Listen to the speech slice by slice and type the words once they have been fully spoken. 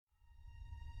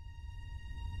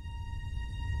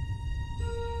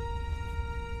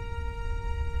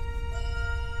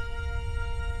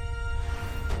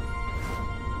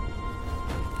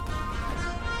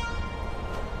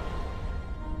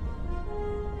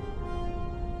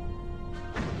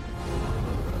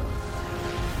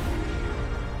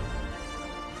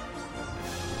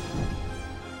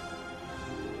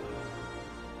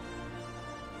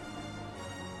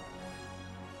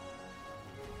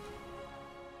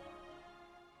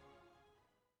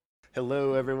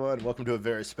Hello, everyone. Welcome to a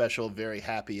very special, very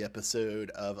happy episode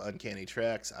of Uncanny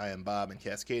Treks. I am Bob in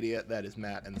Cascadia. That is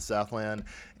Matt in the Southland.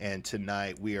 And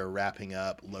tonight we are wrapping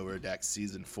up Lower Decks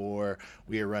Season 4.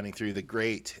 We are running through the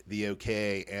great, the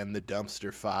okay, and the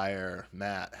dumpster fire.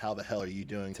 Matt, how the hell are you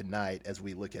doing tonight as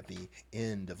we look at the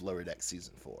end of Lower Decks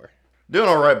Season 4? Doing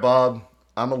all right, Bob.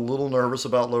 I'm a little nervous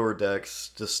about Lower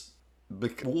Decks.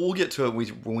 We'll get to it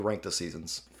when we rank the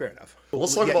seasons. Fair enough.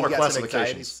 Let's talk about our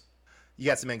classifications. You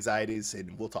got some anxieties,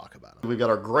 and we'll talk about them. We've got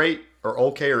our great, or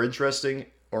okay, or interesting,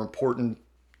 or important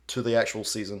to the actual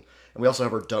season, and we also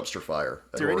have our dumpster fire.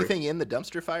 Is there anything in the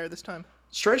dumpster fire this time?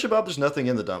 Strange about there's nothing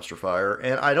in the dumpster fire,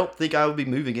 and I don't think I would be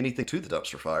moving anything to the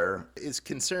dumpster fire. It's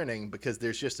concerning because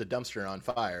there's just a dumpster on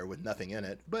fire with nothing in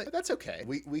it, but that's okay.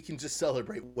 We can just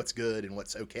celebrate what's good and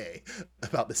what's okay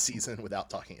about the season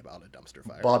without talking about a dumpster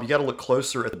fire. Bob, you got to look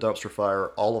closer at the dumpster fire.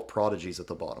 All of Prodigy's at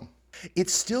the bottom.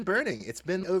 It's still burning. It's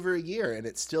been over a year and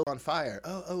it's still on fire.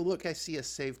 Oh, look, I see a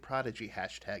Save Prodigy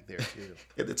hashtag there too.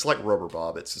 It's like rubber,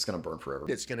 Bob. It's just going to burn forever.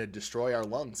 It's going to destroy our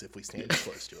lungs if we stand too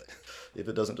close to it. If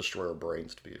it doesn't destroy our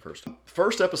brains, to be first.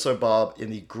 First episode, Bob, in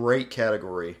the great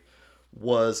category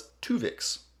was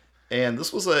Tuvix. And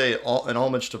this was an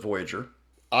homage to Voyager.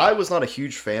 I was not a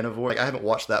huge fan of Voyager. I haven't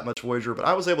watched that much Voyager, but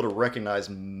I was able to recognize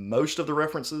most of the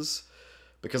references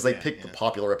because they picked the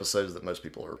popular episodes that most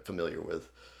people are familiar with.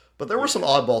 But there were some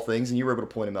oddball things, and you were able to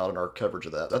point them out in our coverage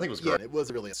of that. I think it was great. Yeah, it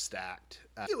was really stacked.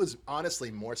 It was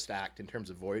honestly more stacked in terms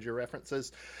of Voyager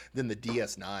references than the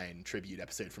DS9 tribute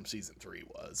episode from Season 3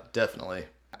 was. Definitely.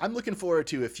 I'm looking forward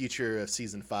to a future of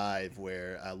Season 5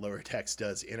 where Lower Decks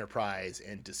does Enterprise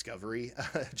and Discovery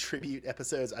tribute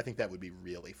episodes. I think that would be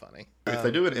really funny. If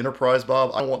they do an Enterprise,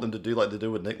 Bob, I want them to do like they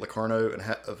do with Nick Locarno and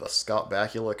have Scott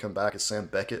Bakula come back as Sam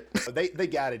Beckett. They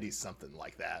got to do something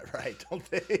like that, right? Don't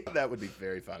they? That would be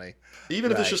very funny.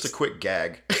 Even if it's just a quick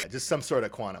gag. Just some sort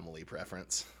of Quantum Leap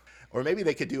reference. Or maybe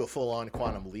they could do a full-on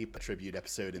Quantum Leap tribute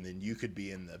episode, and then you could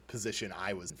be in the position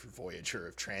I was in for Voyager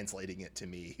of translating it to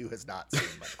me, who has not seen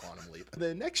much Quantum Leap.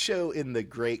 The next show in the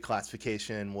great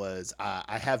classification was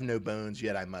I Have No Bones,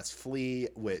 Yet I Must Flee,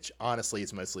 which honestly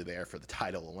is mostly there for the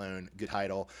title alone. Good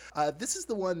title. This is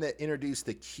the one that introduced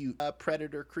the cute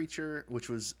predator creature, which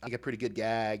was like a pretty good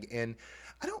gag, and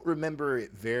I don't remember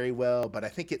it very well, but I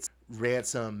think it's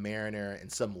Ransom, Mariner, and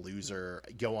some loser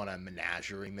go on a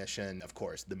menagerie mission. Of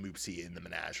course, the Moopsie in the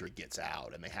menagerie gets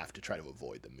out, and they have to try to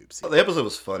avoid the Moopsie. The episode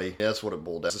was funny. Yeah, that's what it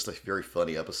boiled down. It's just a very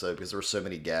funny episode because there were so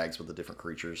many gags with the different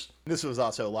creatures. This was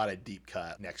also a lot of deep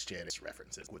cut Next Gen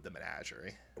references with the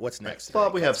menagerie. What's next?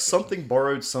 Bob, we have Something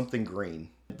Borrowed, Something Green.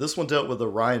 This one dealt with the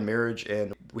Ryan marriage,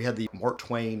 and we had the Mark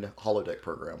Twain holodeck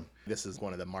program. This is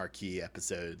one of the marquee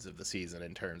episodes of the season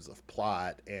in terms of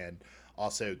plot, and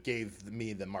also gave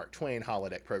me the Mark Twain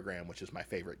holodeck program, which is my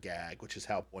favorite gag, which is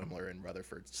how Boimler and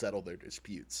Rutherford settle their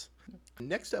disputes.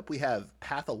 Next up, we have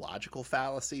Pathological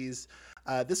Fallacies.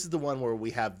 This is the one where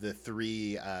we have the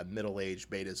three middle-aged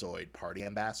Betazoid party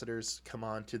ambassadors come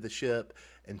on to the ship,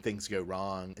 and things go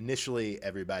wrong. Initially,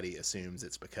 everybody assumes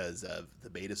it's because of the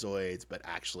Betazoids, but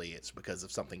actually it's because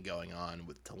of something going on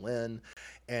with T'Lyn.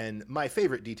 And my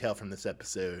favorite detail from this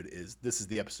episode is this is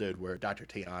the episode where Dr.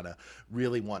 Tiana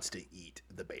really wants to eat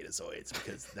the Betazoids,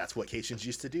 because that's what Caitians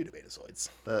used to do to Betazoids.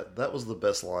 That was the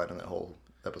best line in that whole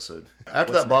episode.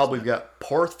 After that, Bob, we've got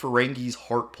Parth Ferengi's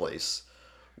Heart Place,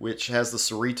 which has the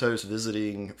Cerritos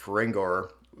visiting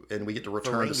Ferengar, and we get to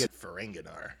return to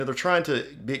Ferenginar. They're trying to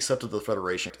be accepted to the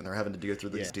Federation, and they're having to go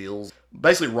through these deals.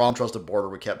 Basically, Rom tries to barter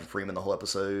with Captain Freeman the whole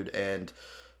episode, and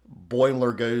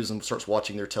Boimler goes and starts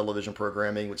watching their television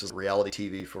programming, which is reality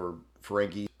TV for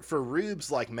Ferengi. For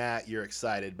rubes like Matt, you're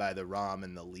excited by the Rom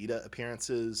and the Lita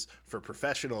appearances. For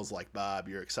professionals like Bob,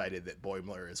 you're excited that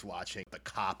Boimler is watching the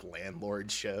cop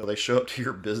landlord show. They show up to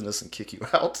your business and kick you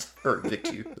out, or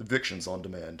evict you. Evictions on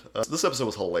demand. This episode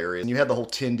was hilarious. And you had the whole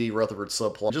Tendi Rutherford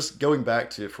subplot. Just going back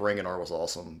to Ferenginar was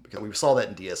awesome, because we saw that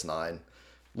in DS9.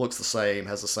 Looks the same,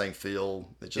 has the same feel.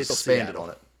 They just expanded on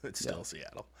it. It's still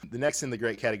Seattle. The next in the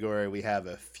great category, we have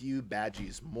A Few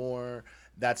Badgies More.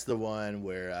 That's the one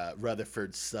where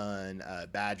Rutherford's son,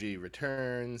 Badgie,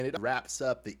 returns. And it wraps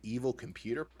up the evil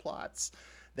computer plots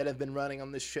that have been running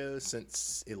on this show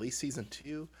since at least season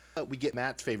 2. We get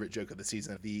Matt's favorite joke of the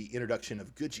season, the introduction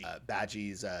of Guji,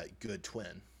 Badgie's good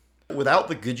twin. Without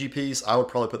the Guji piece, I would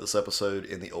probably put this episode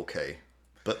in the okay.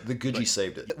 But the Guji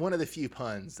saved it. One of the few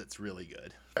puns that's really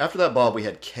good. After that, Bob, we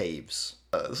had Caves.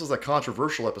 This was a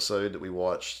controversial episode that we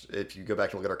watched, if you go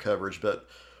back and look at our coverage, but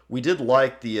we did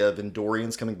like the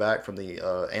Vendorians coming back from the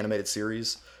animated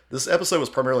series. This episode was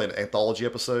primarily an anthology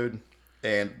episode,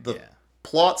 and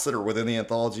Plots that are within the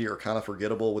anthology are kind of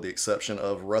forgettable with the exception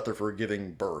of Rutherford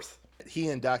giving birth. He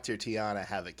and Dr. Tiana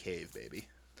have a cave, baby.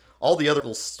 All the other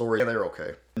little stories, they're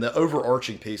okay. And the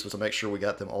overarching piece was to make sure we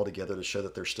got them all together to show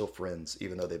that they're still friends,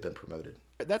 even though they've been promoted.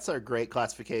 That's our great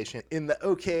classification. In the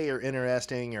okay or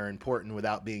interesting or important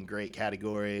without being great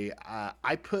category,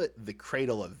 I put the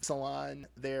Cradle of Salon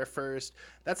there first.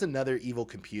 That's another Evil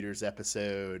Computers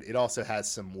episode. It also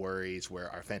has some worries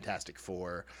where our Fantastic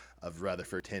Four of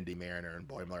Rutherford, Tendi, Mariner, and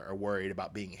Boimler are worried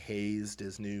about being hazed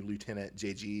as new Lieutenant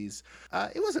JGs.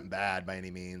 It wasn't bad by any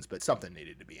means, but something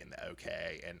needed to be in the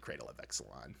okay, and Cradle of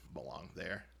Exelon belonged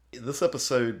there. This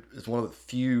episode is one of the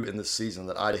few in this season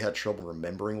that I had trouble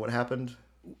remembering what happened.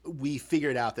 We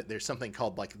figured out that there's something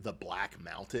called like the Black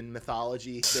Mountain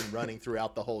mythology. It's been running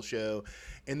throughout the whole show.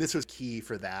 And this was key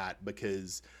for that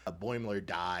because Boimler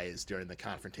dies during the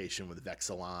confrontation with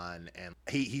Vexilon, and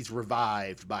he's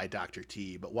revived by Dr.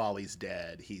 T, but while he's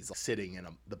dead, he's sitting in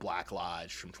the Black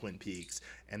Lodge from Twin Peaks,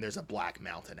 and there's a Black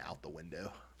Mountain out the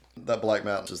window. That Black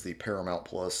Mountain is the Paramount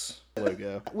Plus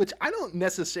logo, which I don't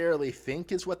necessarily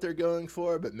think is what they're going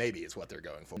for, but maybe it's what they're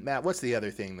going for. Matt, what's the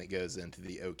other thing that goes into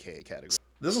the okay category?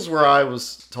 This is where I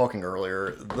was talking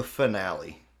earlier. The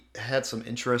finale had some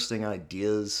interesting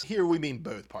ideas. Here we mean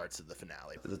both parts of the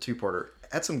finale. The two-parter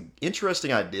had some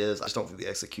interesting ideas. I just don't think the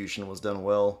execution was done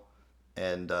well,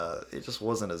 and it just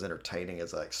wasn't as entertaining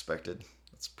as I expected.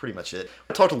 That's pretty much it.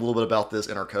 I talked a little bit about this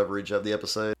in our coverage of the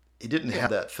episode. It didn't have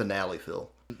that finale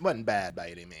feel. It wasn't bad by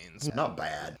any means. Not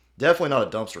bad. Definitely not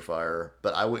a dumpster fire,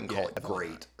 but I wouldn't call it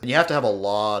great. And you have to have a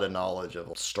lot of knowledge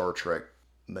of Star Trek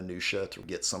minutia to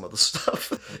get some of the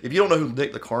stuff. If you don't know who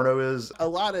Nick Locarno is, a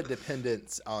lot of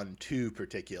dependence on two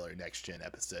particular Next Gen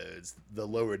episodes. The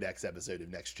Lower Decks episode of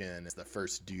Next Gen is the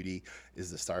First Duty,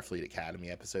 is the Starfleet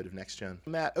Academy episode of Next Gen.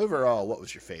 Matt, overall, what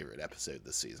was your favorite episode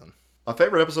this season? My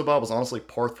favorite episode, Bob, was honestly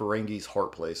Parth Ferengi's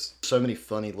Heart Place. So many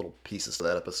funny little pieces to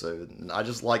that episode, and I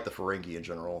just like the Ferengi in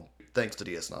general, thanks to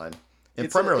DS9. And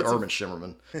primarily Armin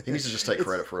Shimmerman. He needs to just take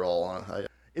credit for it all.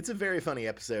 It's a very funny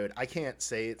episode. I can't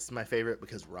say it's my favorite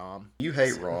because Rom. You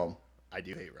hate Rom. I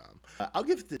do hate Rom. I'll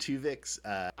give it to Tuvix.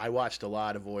 I watched a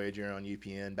lot of Voyager on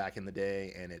UPN back in the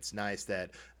day, and it's nice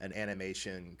that an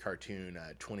animation cartoon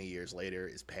 20 years later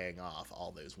is paying off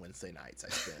all those Wednesday nights I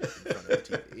spent in front of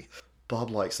the TV. Bob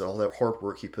likes it. All that hard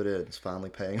work he put in is finally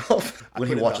paying off when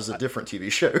he watches a different TV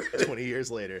show. 20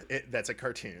 years later. That's a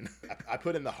cartoon. I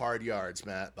put in the hard yards,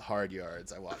 Matt. The hard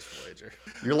yards. I watched Voyager.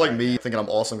 You're like me, thinking I'm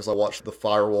awesome because I watched The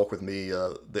Firewalk with Me,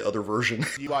 the other version.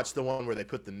 You watched the one where they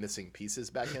put the missing pieces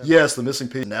back in? Yes, the missing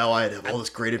piece. Now I have all this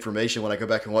great information when I go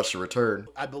back and watch The Return.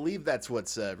 I believe that's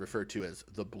what's referred to as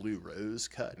the Blue Rose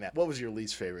cut. Matt, what was your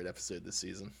least favorite episode this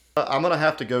season? I'm going to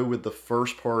have to go with the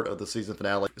first part of the season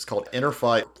finale. It's called Inner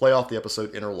Fight. Play off the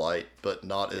episode Inner Light, but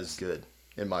not as good,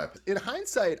 in my opinion. In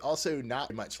hindsight, also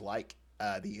not much like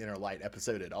the Inner Light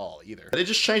episode at all, either. It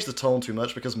just changed the tone too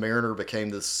much because Mariner became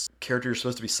this character you're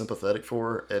supposed to be sympathetic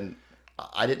for, and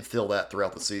I didn't feel that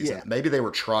throughout the season. Yeah. Maybe they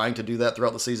were trying to do that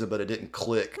throughout the season, but it didn't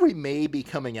click. We may be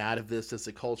coming out of this as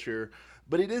a culture,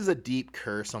 but it is a deep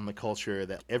curse on the culture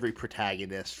that every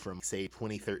protagonist from, say,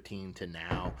 2013 to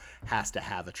now has to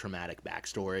have a traumatic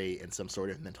backstory and some sort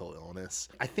of mental illness.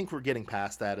 I think we're getting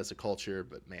past that as a culture,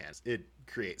 but man, it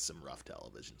creates some rough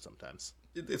television sometimes.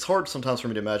 It's hard sometimes for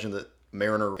me to imagine that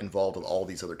Mariner involved with all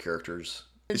these other characters.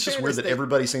 It's just weird that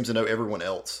everybody seems to know everyone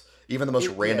else. Even the most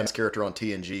random character on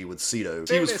TNG with Cedo.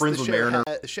 He was friends with Mariner.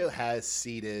 The show has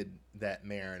seeded that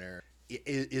Mariner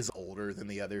is older than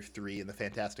the other three in the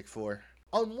Fantastic Four.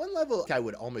 On one level, I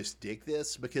would almost dig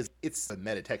this because it's a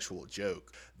metatextual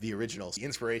joke. The original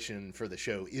inspiration for the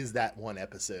show is that one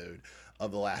episode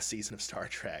of the last season of Star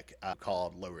Trek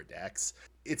called Lower Decks.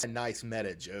 It's a nice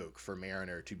meta joke for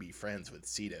Mariner to be friends with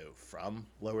Cedo from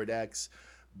Lower Decks,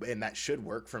 and that should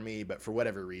work for me, but for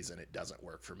whatever reason, it doesn't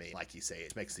work for me. Like you say,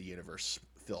 it makes the universe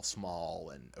feel small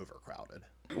and overcrowded.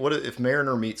 What if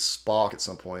Mariner meets Spock at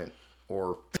some point?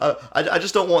 Or I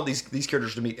just don't want these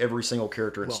characters to meet every single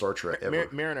character in Star Trek ever.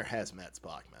 Mariner has met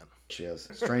Spock, man. She has.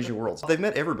 Strange New Worlds. They've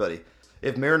met everybody.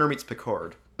 If Mariner meets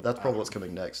Picard, that's probably what's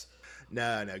coming next.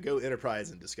 No, go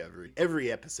Enterprise and Discovery.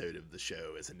 Every episode of the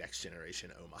show is a Next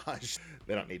Generation homage.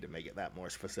 They don't need to make it that more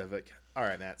specific. All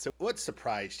right, Matt. So what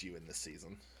surprised you in this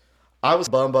season? I was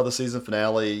bummed by the season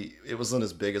finale. It wasn't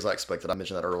as big as I expected. I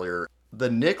mentioned that earlier. The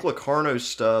Nick Locarno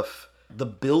stuff, the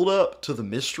build-up to the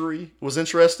mystery was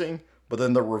interesting. But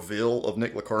then the reveal of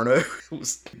Nick Locarno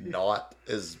was not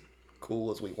as cool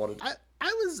as we wanted.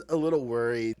 I was a little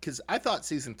worried because I thought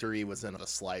season 3 was in a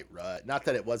slight rut. Not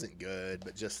that it wasn't good,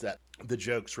 but just that the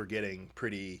jokes were getting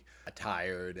pretty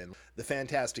tired. And the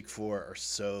Fantastic Four are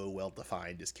so well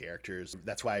defined as characters.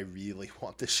 That's why I really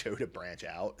want the show to branch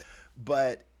out.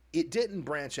 But it didn't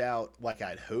branch out like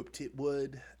I'd hoped it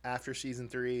would after season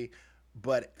 3.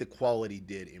 But the quality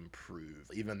did improve,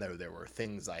 even though there were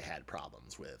things I had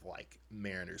problems with, like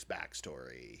Mariner's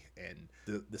backstory and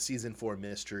the season 4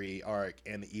 mystery arc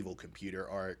and the evil computer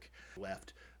arc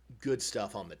left good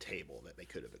stuff on the table that they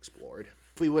could have explored.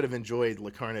 We would have enjoyed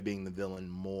Lacarna being the villain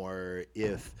more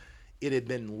if it had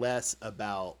been less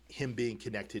about him being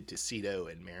connected to Cito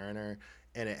and Mariner,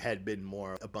 and it had been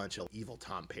more a bunch of evil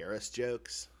Tom Paris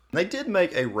jokes. They did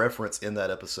make a reference in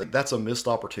that episode. That's a missed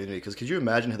opportunity, because could you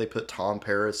imagine how they put Tom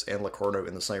Paris and Locarno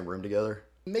in the same room together?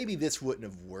 Maybe this wouldn't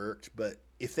have worked, but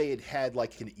if they had had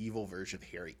like an evil version of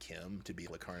Harry Kim to be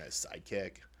Locarno's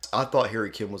sidekick. I thought Harry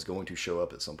Kim was going to show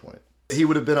up at some point. He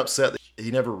would have been upset that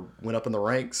he never went up in the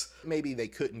ranks. Maybe they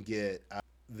couldn't get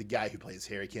the guy who plays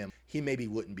Harry Kim. He maybe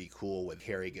wouldn't be cool when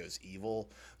Harry goes evil.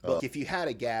 But if you had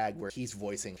a gag where he's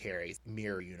voicing Harry's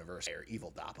mirror universe or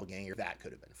evil doppelganger, that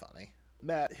could have been funny.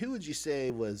 Matt, who would you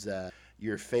say was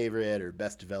your favorite or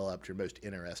best developed or most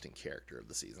interesting character of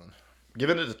the season?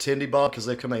 Giving it to Tindy Bob, because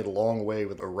they've come a long way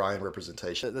with Orion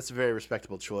representation. That's a very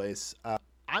respectable choice.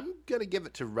 I'm going to give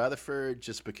it to Rutherford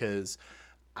just because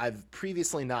I've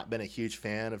previously not been a huge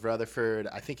fan of Rutherford.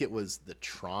 I think it was the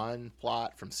Tron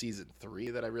plot from season 3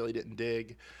 that I really didn't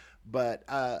dig. But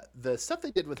the stuff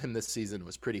they did with him this season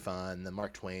was pretty fun. The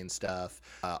Mark Twain stuff,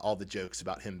 all the jokes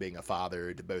about him being a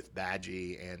father to both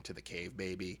Badgie and to the cave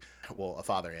baby. Well, a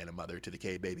father and a mother to the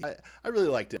cave baby. I really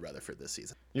liked Rutherford this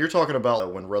season. You're talking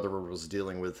about when Rutherford was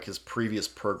dealing with his previous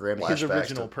program. His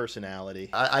original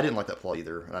personality. I didn't like that plot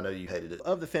either, and I know you hated it.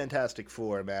 Of the Fantastic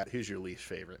Four, Matt, who's your least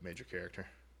favorite major character?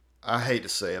 I hate to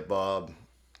say it, Bob.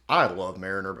 I love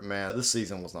Mariner, but man, this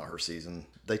season was not her season.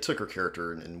 They took her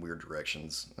character in weird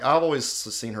directions. I've always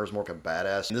seen her as more of a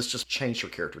badass, and this just changed her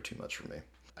character too much for me.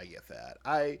 I get that.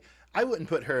 I wouldn't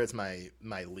put her as my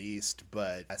least,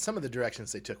 but some of the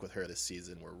directions they took with her this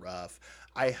season were rough.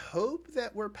 I hope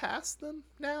that we're past them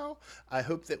now. I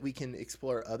hope that we can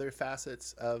explore other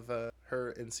facets of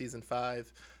her in season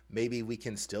 5. Maybe we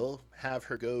can still have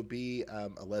her go be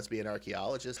a lesbian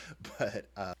archaeologist, but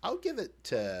I'll give it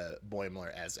to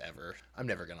Boimler as ever. I'm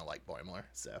never going to like Boimler,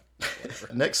 so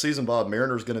whatever. Next season, Bob,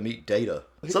 Mariner's going to meet Data.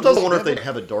 Sometimes I wonder if they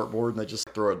have a dartboard and they just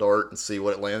throw a dart and see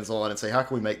what it lands on and say, how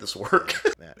can we make this work?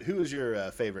 Who is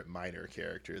your favorite minor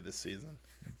character this season?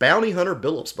 Bounty Hunter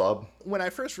Billups, Bob. When I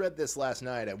first read this last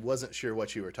night, I wasn't sure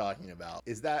what you were talking about.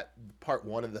 Is that part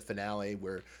 1 of the finale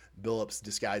where Billups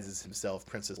disguises himself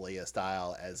Princess Leia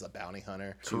style as a bounty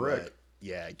hunter? Correct.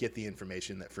 Get the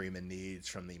information that Freeman needs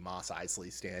from the Mos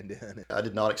Eisley stand-in. I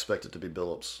did not expect it to be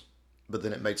Billups, but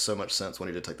then it made so much sense when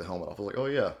he did take the helmet off. I was like, oh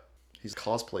yeah, he's a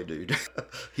cosplay dude.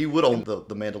 He would own the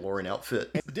Mandalorian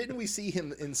outfit. Didn't we see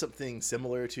him in something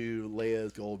similar to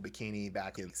Leia's gold bikini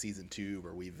back in season 2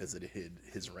 where we visited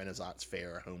his Renaissance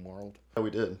fair homeworld? Oh, we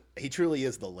did. He truly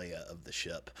is the Leia of the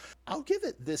ship. I'll give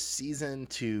it this season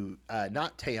to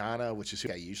not Teyana, which is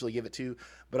who I usually give it to,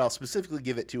 but I'll specifically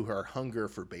give it to her hunger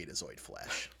for Betazoid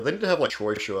flesh. They need to have like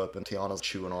Troy show up and Tiana's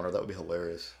chewing on her. That would be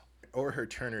hilarious. Or her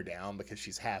turn her down because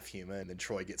she's half human and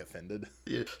Troy gets offended.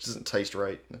 Yeah, she doesn't taste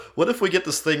right. What if we get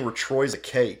this thing where Troy's a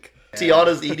cake?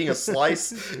 Tiana's eating a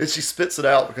slice and she spits it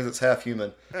out because it's half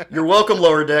human. You're welcome,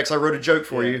 Lower Decks. I wrote a joke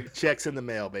for you. Checks in the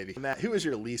mail, baby. Matt, who is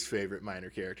your least favorite minor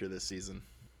character this season?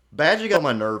 Badgie got on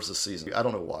my nerves this season. I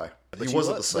don't know why. He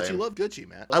wasn't the same. But you love Gucci,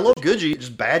 Matt. I love Gucci.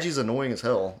 Just Badgie's annoying as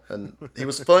hell. And he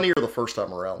was funnier the first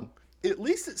time around. At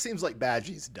least it seems like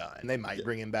Badgie's done. They might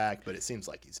bring him back, but it seems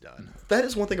like he's done. That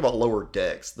is one thing about Lower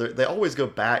Decks. They always go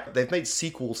back. They've made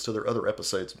sequels to their other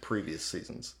episodes in previous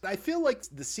seasons. I feel like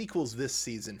the sequels this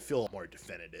season feel more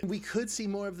definitive. We could see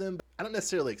more of them. But I don't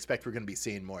necessarily expect we're going to be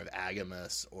seeing more of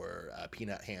Agamus or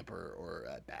Peanut Hamper or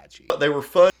Badgie. But they were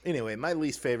fun. Anyway, my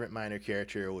least favorite minor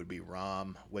character would be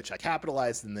Rom, which I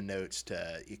capitalized in the notes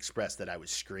to express that I was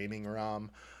screaming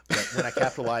Rom. But when I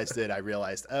capitalized it, I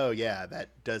realized, oh yeah,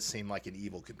 that does seem like an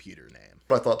evil computer name.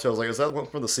 I thought too, I was like, is that one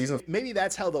from the season? Maybe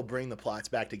that's how they'll bring the plots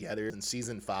back together. In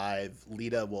season 5,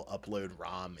 Lita will upload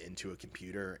Rom into a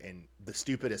computer, and the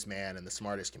stupidest man and the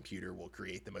smartest computer will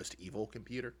create the most evil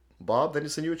computer. Bob, they need to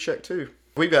send you a check too.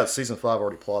 We've got season 5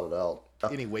 already plotted out.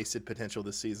 Any wasted potential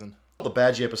this season? The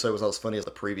Badgie episode was not as funny as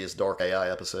the previous Dark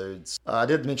AI episodes. I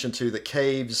did mention too that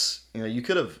Caves, you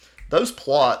could have... Those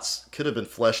plots could have been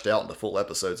fleshed out into full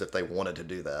episodes if they wanted to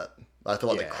do that. I feel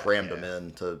like they Yeah, crammed them yeah.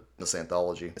 into this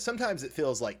anthology. Sometimes it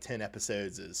feels like 10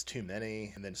 episodes is too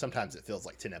many, and then sometimes it feels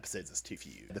like 10 episodes is too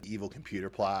few. The evil computer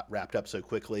plot wrapped up so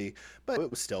quickly, but it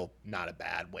was still not a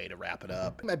bad way to wrap it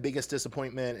up. My biggest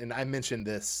disappointment, and I mentioned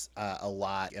this a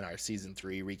lot in our season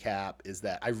 3 recap, is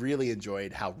that I really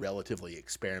enjoyed how relatively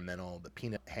experimental the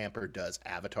Peanut Hamper Does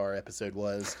Avatar episode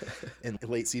was in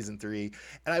late season 3.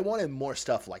 And I wanted more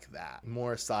stuff like that,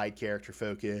 more side character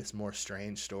focus, more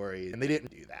strange stories, and they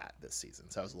didn't do that this season,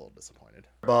 so I was a little disappointed.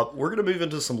 Bob, we're going to move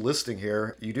into some listing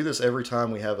here. You do this every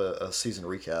time we have a season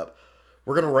recap.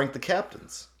 We're going to rank the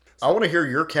captains. I want to hear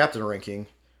your captain ranking,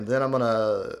 and then I'm going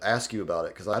to ask you about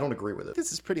it because I don't agree with it.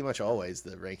 This is pretty much always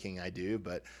the ranking I do,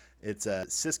 but it's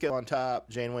Cisco on top,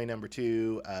 Janeway number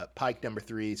 2, Pike number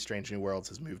 3. Strange New Worlds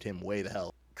has moved him way the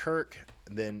hell. Kirk,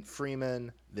 then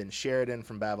Freeman, then Sheridan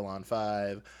from Babylon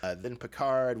 5, then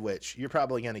Picard, which you're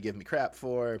probably going to give me crap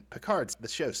for. The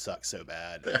show sucks so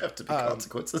bad. There have to be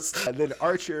consequences. Then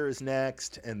Archer is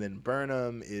next, and then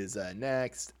Burnham is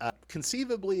next.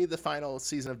 Conceivably, the final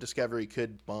season of Discovery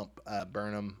could bump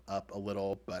Burnham up a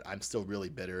little, but I'm still really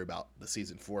bitter about the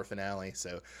season 4 finale,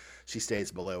 so she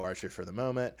stays below Archer for the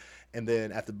moment. And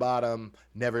then at the bottom,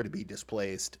 never to be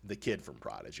displaced, the kid from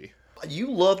Prodigy.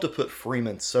 You love to put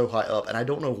Freeman so high up, and I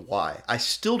don't know why. I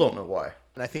still don't know why.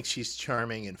 And I think she's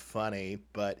charming and funny,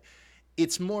 but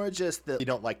it's more just that you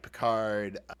don't like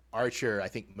Picard. Archer, I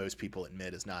think most people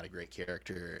admit, is not a great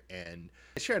character, and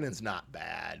Sheridan's not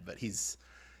bad, but he's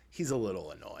a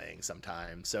little annoying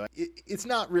sometimes. So it's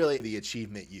not really the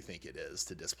achievement you think it is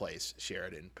to displace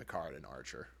Sheridan, Picard, and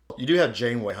Archer. You do have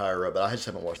Janeway higher up, but I just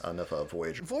haven't watched enough of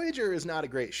Voyager. Voyager is not a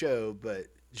great show, but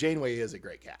Janeway is a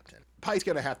great captain. Pike's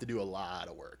going to have to do a lot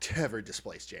of work to ever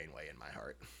displace Janeway in my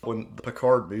heart. When the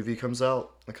Picard movie comes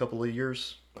out in a couple of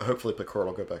years, hopefully Picard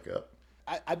will go back up.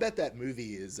 I bet that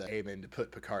movie is aiming to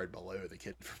put Picard below the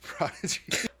kid from Prodigy.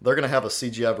 They're going to have a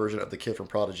CGI version of the kid from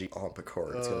Prodigy on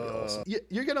Picard. It's going to be awesome.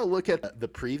 You're going to look at the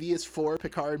previous 4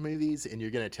 Picard movies, and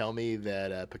you're going to tell me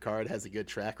that Picard has a good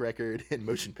track record in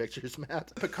motion pictures,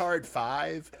 Matt? Picard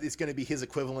 5 is going to be his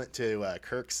equivalent to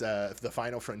Kirk's The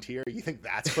Final Frontier. You think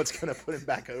that's what's going to put him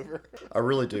back over? I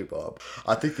really do, Bob.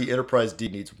 I think the Enterprise D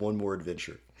needs one more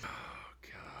adventure.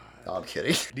 No, I'm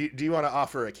kidding. Do you want to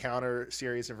offer a counter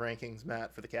series of rankings,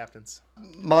 Matt, for the captains?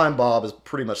 Mine, Bob, is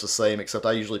pretty much the same, except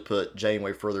I usually put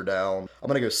Janeway further down. I'm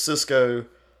going to go Cisco,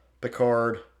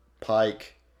 Picard,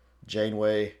 Pike,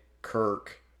 Janeway,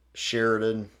 Kirk,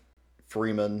 Sheridan,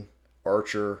 Freeman,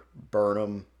 Archer,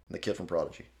 Burnham, and the kid from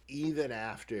Prodigy. Even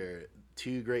after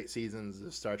 2 great seasons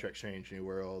of Star Trek Strange New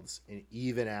Worlds, and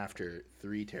even after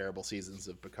 3 terrible seasons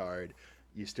of Picard,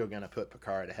 you're still going to put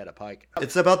Picard ahead of Pike.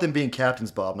 It's about them being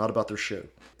captains, Bob, not about their show.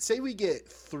 Say we get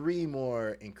 3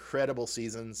 more incredible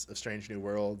seasons of Strange New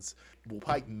Worlds. Will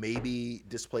Pike maybe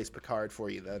displace Picard for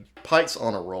you then? Pike's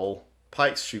on a roll.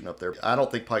 Pike's shooting up there. I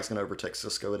don't think Pike's going to overtake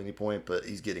Cisco at any point, but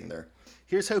he's getting there.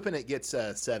 Here's hoping it gets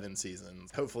 7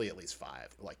 seasons. Hopefully at least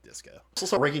 5, like Disco. Let's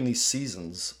start ranking these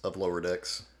seasons of Lower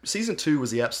Decks. Season 2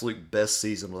 was the absolute best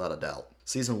season without a doubt.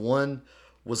 Season 1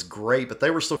 was great, but they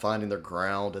were still finding their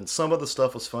ground, and some of the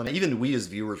stuff was funny. Even we as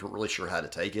viewers weren't really sure how to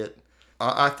take it.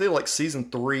 I feel like season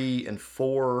 3 and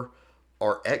 4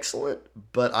 are excellent,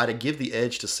 but I'd give the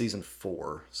edge to season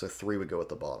 4, so 3 would go at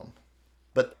the bottom.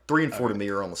 But 3 and 4 to me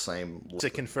are on the same list.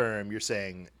 To confirm, you're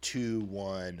saying 2,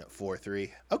 1, 4,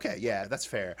 3. Okay, yeah, that's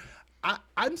fair.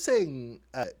 I'm saying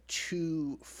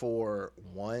 2, 4,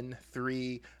 1,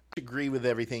 3. I agree with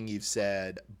everything you've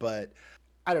said, but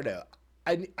I don't know.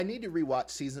 I need to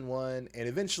rewatch season 1, and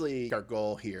eventually our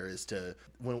goal here is to,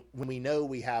 when we know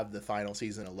we have the final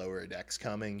season of Lower Decks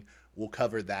coming, we'll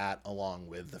cover that along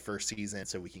with the first season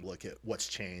so we can look at what's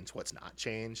changed, what's not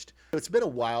changed. It's been a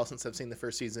while since I've seen the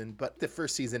first season, but the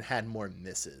first season had more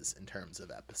misses in terms of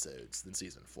episodes than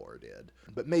season 4 did.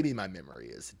 But maybe my memory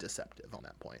is deceptive on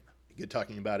that point. Good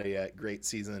talking about a great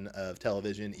season of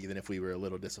television, even if we were a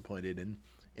little disappointed in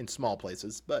small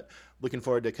places, but looking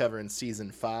forward to covering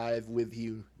season 5 with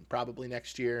you probably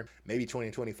next year, maybe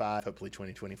 2025, hopefully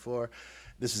 2024.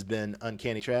 This has been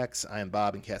Uncanny Tracks. I am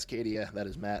Bob in Cascadia. That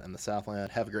is Matt in the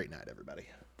Southland. Have a great night, everybody.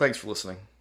 Thanks for listening.